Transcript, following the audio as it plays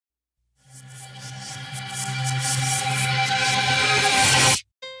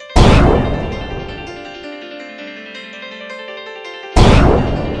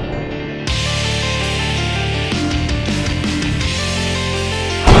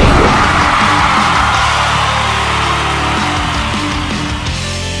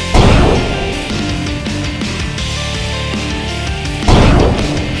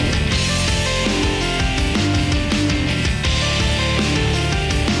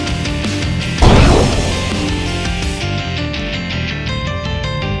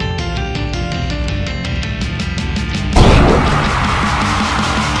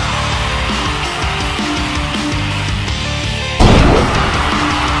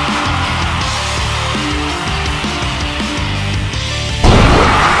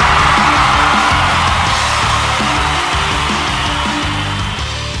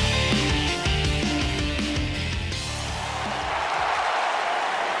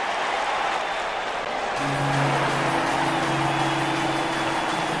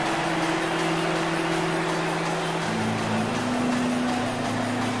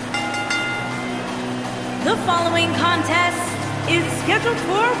contest is scheduled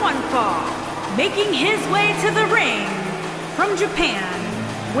for one fall. Making his way to the ring from Japan,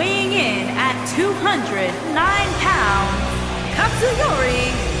 weighing in at 209 pounds,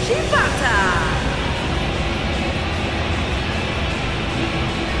 Katsuyori Shibata.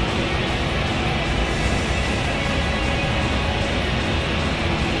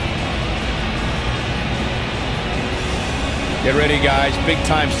 Get ready, guys.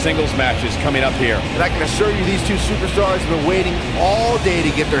 Big-time singles matches coming up here. And I can assure you these two superstars have been waiting all day to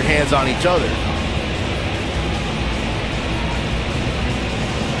get their hands on each other.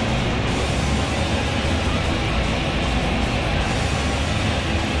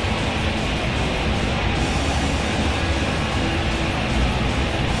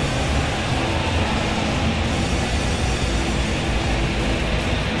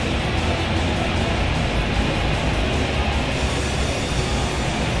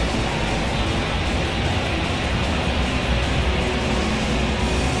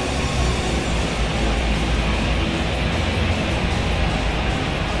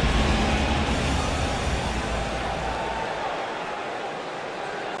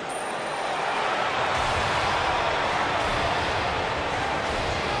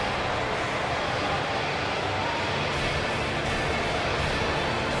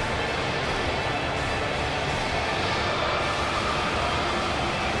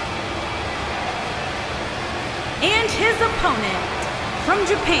 His opponent from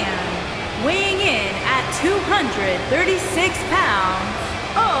Japan, weighing in at 236 pounds,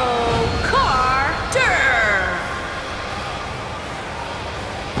 Carter.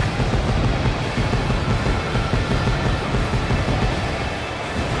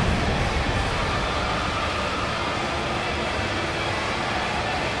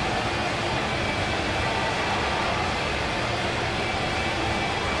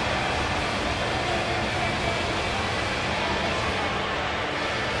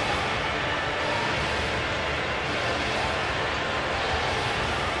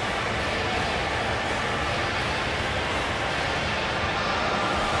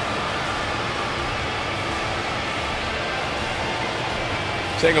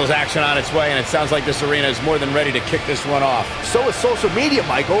 Singles action on its way, and it sounds like this arena is more than ready to kick this one off. So is social media,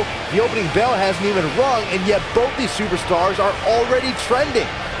 Michael. The opening bell hasn't even rung, and yet both these superstars are already trending.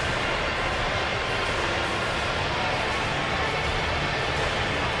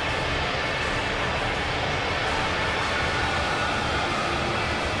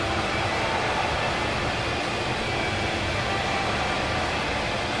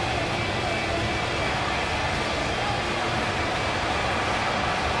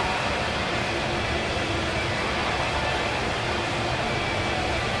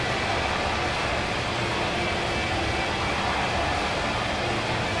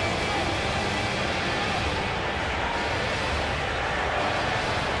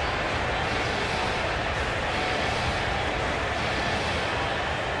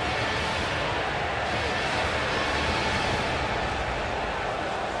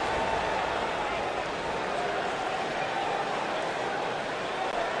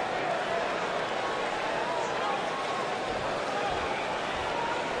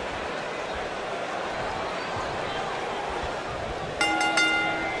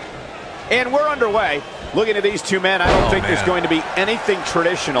 And we're underway. Looking at these two men, I don't think there's going to be anything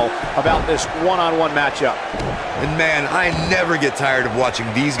traditional about this one-on-one matchup. And man, I never get tired of watching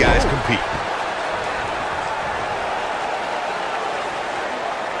these guys compete.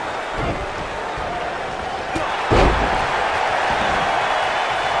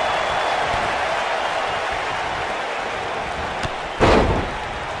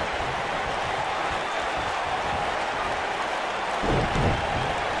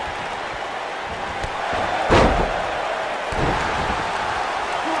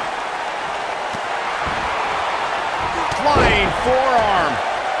 Flying forearm.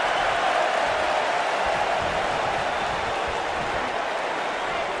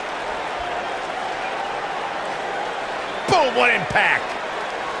 Boom, what impact.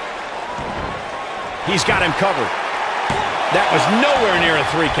 He's got him covered. That was nowhere near a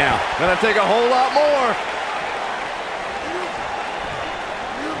 3 count. Gonna take a whole lot more.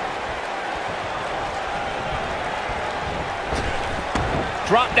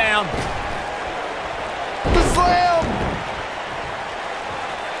 Drop down. The slam.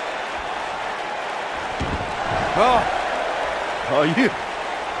 Oh,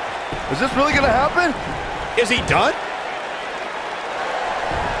 is this really gonna happen? Is he done?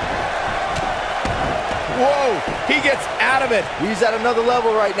 Whoa, He gets out of it. he's at another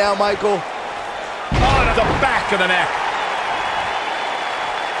level right now, Michael. Oh, to the back of the neck.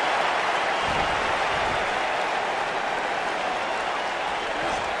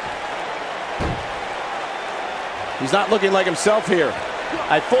 He's not looking like himself here.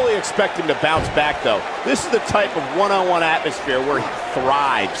 I fully expect him to bounce back, though. This is the type of one-on-one atmosphere where he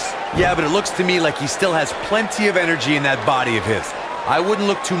thrives. Yeah, but it looks to me like he still has plenty of energy in that body of his. I wouldn't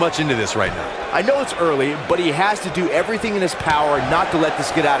look too much into this right now. I know it's early, but he has to do everything in his power not to let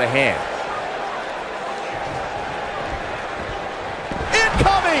this get out of hand.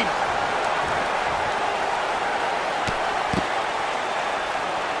 Incoming!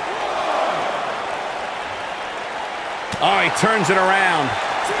 Oh, he turns it around.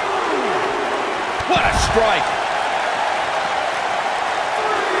 What a strike.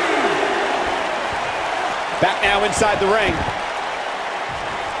 Back now inside the ring.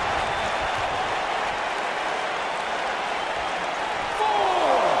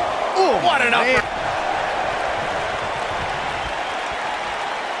 Ooh, what an upper.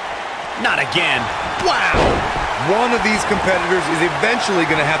 Not again. Wow! One of these competitors is eventually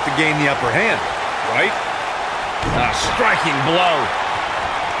going to have to gain the upper hand, right? A striking blow.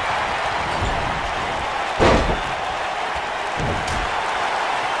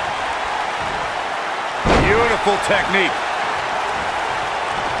 Beautiful technique.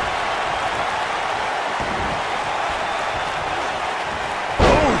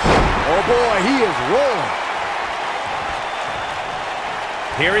 Oh boy, he is rolling.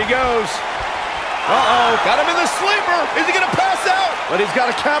 Here he goes. Uh-oh, got him in the sleeper. Is he going to pass out? But he's got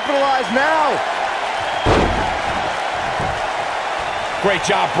to capitalize now. Great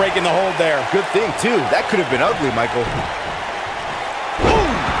job breaking the hold there. Good thing, too. That could have been ugly, Michael.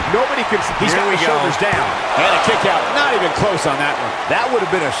 Nobody can... He's got his shoulders down. And a kick out. Not even close on that one. That would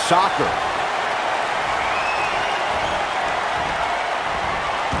have been a shocker.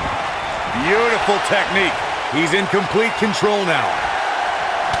 Beautiful technique. He's in complete control now.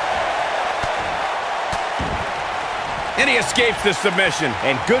 And he escapes the submission.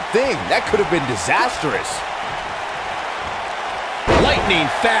 And good thing. That could have been disastrous. Lightning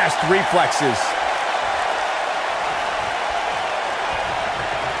fast reflexes.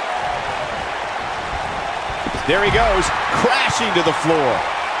 There he goes, crashing to the floor.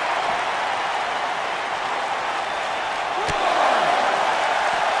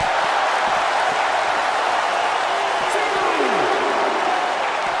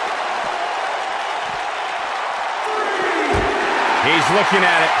 He's looking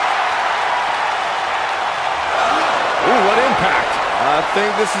at it. Ooh, what impact. I think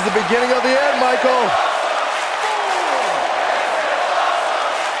this is the beginning of the end, Michael.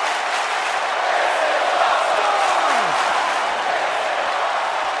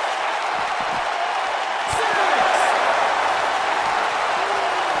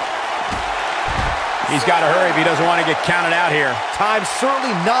 He's got to hurry if he doesn't want to get counted out here. Time's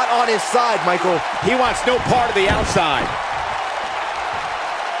certainly not on his side, Michael. He wants no part of the outside.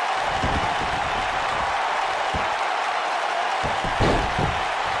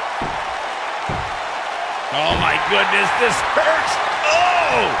 Oh my goodness, this hurts.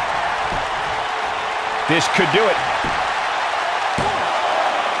 Oh! This could do it.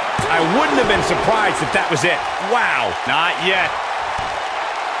 I wouldn't have been surprised if that was it. Wow, not yet.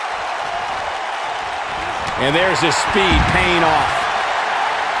 And there's his speed paying off.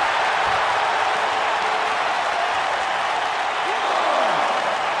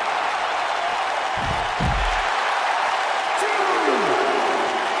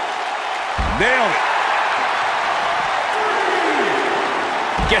 Nailed it.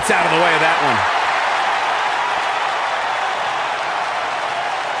 Gets out of the way of that one.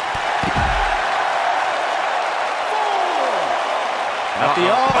 At the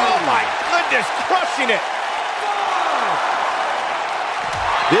oh my goodness, crushing it.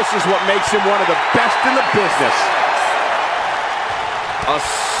 This is what makes him one of the best in the business.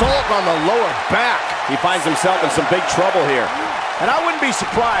 Assault on the lower back. He finds himself in some big trouble here. And I wouldn't be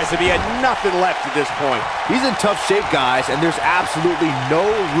surprised if he had nothing left at this point. He's in tough shape, guys, and there's absolutely no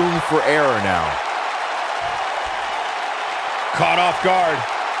room for error now. Caught off guard.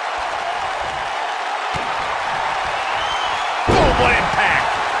 Oh, what impact.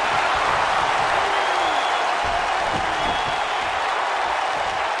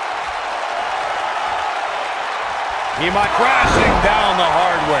 He might crashing down the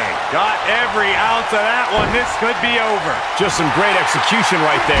hard way. Got every ounce of that one. This could be over. Just some great execution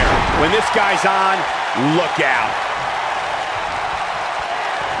right there. When this guy's on, look out.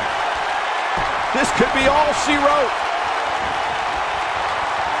 This could be all she wrote.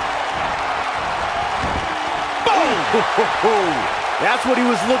 Boom! That's what he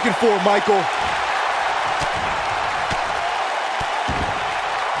was looking for, Michael.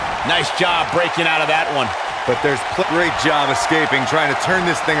 Nice job breaking out of that one. But there's great job escaping, trying to turn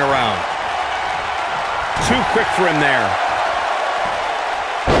this thing around. too quick for him there.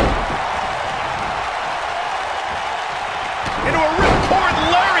 Into a ripcord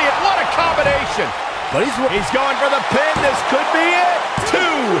lariat. What a combination. But he's going for the pin. This could be it. 2,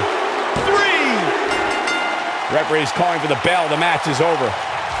 3. Referee's calling for the bell. The match is over.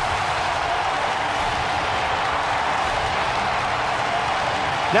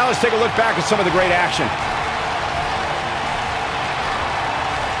 Now let's take a look back at some of the great action.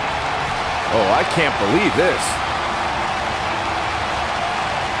 Oh, I can't believe this.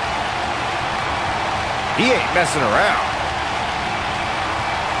 He ain't messing around.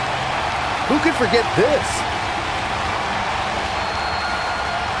 Who could forget this?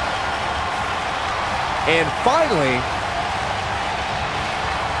 And finally,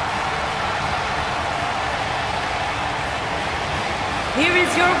 here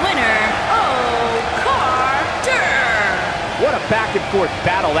is your winner, Carter. What a back-and-forth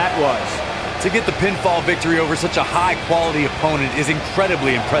battle that was. To get the pinfall victory over such a high-quality opponent is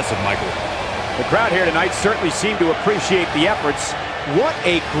incredibly impressive, Michael. The crowd here tonight certainly seemed to appreciate the efforts. What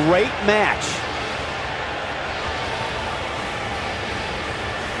a great match.